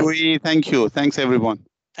 closing. Bui. Thank you. Thanks, everyone.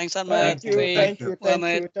 Thanks, Ahmed. Thank you, Bui, thank you,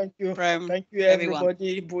 Mohammed, thank you, Prem, thank you, everyone.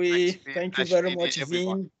 everybody. Bui, thank you very much,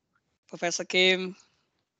 Vin. Professor Kim,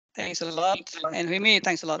 thanks a lot. And Huimi,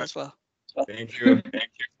 thanks a lot as well. Thank you.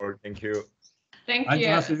 Thank you. Thank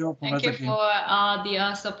you. Thank you for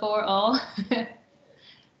the support all.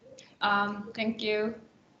 Thank you.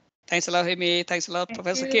 Thanks a lot, Huimi. Thanks a lot,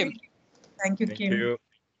 Professor Kim. Thank you, Kim.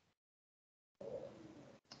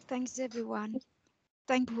 Thanks, everyone.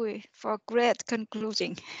 Thank you for great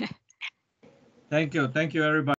concluding. Thank you, everybody.